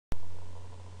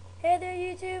Hey there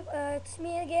YouTube, it's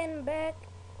me again, back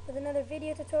with another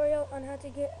video tutorial on how to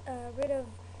get rid of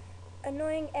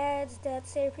annoying ads that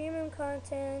say premium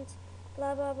content,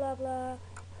 blah blah blah blah.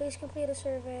 Please complete a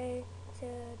survey to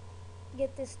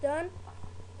get this done.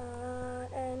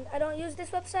 And I don't use this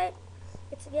website.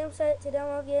 It's a game site to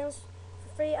download games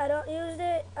for free. I don't use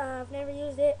it. I've never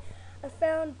used it. I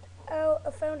found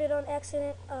it on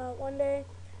accident one day,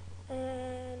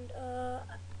 and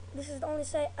this is the only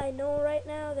site I know right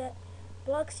now that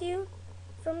blocks you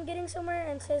from getting somewhere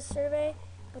and says survey,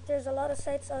 but there's a lot of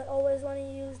sites I always want to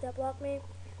use that block me.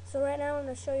 So right now I'm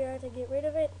going to show you how to get rid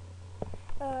of it.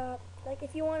 Like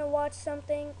if you want to watch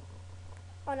something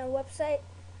on a website,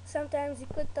 sometimes you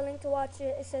click the link to watch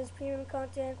it, it says premium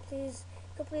content, please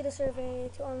complete a survey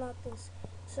to unlock this.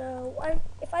 So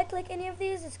if I click any of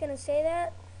these, it's going to say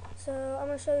that. So I'm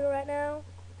going to show you right now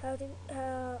how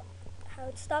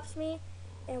it stops me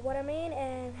and what I mean,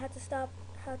 and how to stop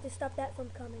that from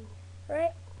coming.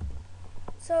 Right?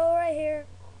 So right here,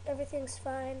 everything's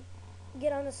fine.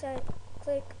 Get on the site,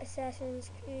 click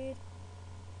Assassin's Creed.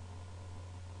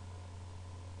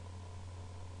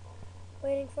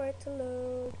 Waiting for it to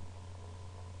load.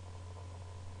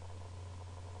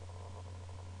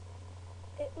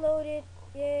 It loaded,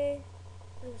 yay.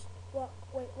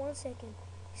 Wait 1 second.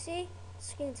 See?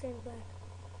 Screen turned black.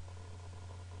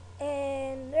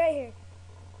 And right here.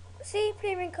 See,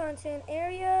 premium content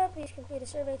area. Please complete a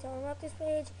survey to unlock this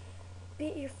page.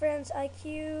 Beat your friend's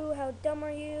IQ. How dumb are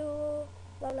you?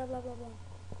 Blah blah blah blah blah.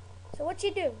 So what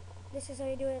you do? This is how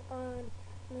you do it on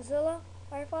Mozilla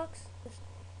Firefox. Just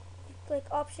you click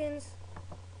options,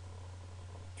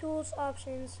 tools,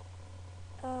 options.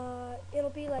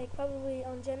 It'll be like probably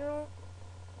on general,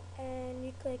 and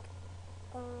you click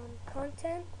on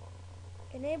content.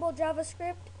 Enable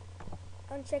JavaScript.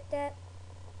 Uncheck that.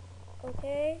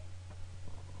 Okay.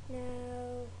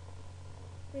 Now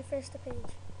refresh the page.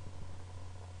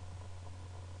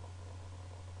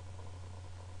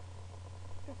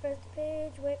 Refresh the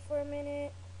page, wait for a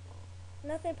minute.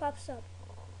 Nothing pops up.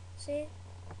 See?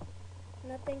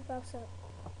 Nothing pops up.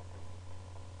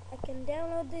 I can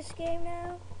download this game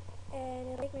now and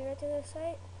it'll take me right to the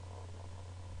site.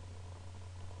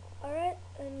 Alright,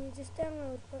 and you just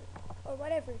download or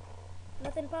whatever.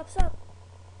 Nothing pops up.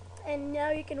 And now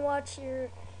you can watch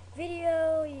your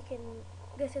video, you can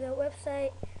go to the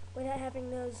website without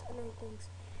having those annoying things.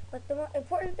 But the more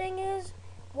important thing is,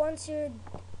 once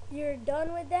you're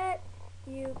done with that,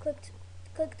 you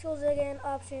click tools again,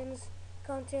 options,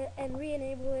 content, and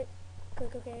re-enable it.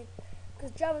 Click OK,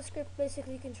 because JavaScript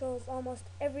basically controls almost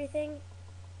everything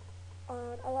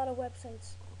on a lot of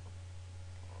websites.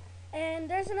 And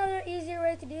there's another easier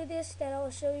way to do this that I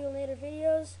will show you in later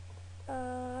videos.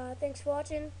 Thanks for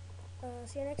watching.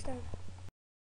 See you next time.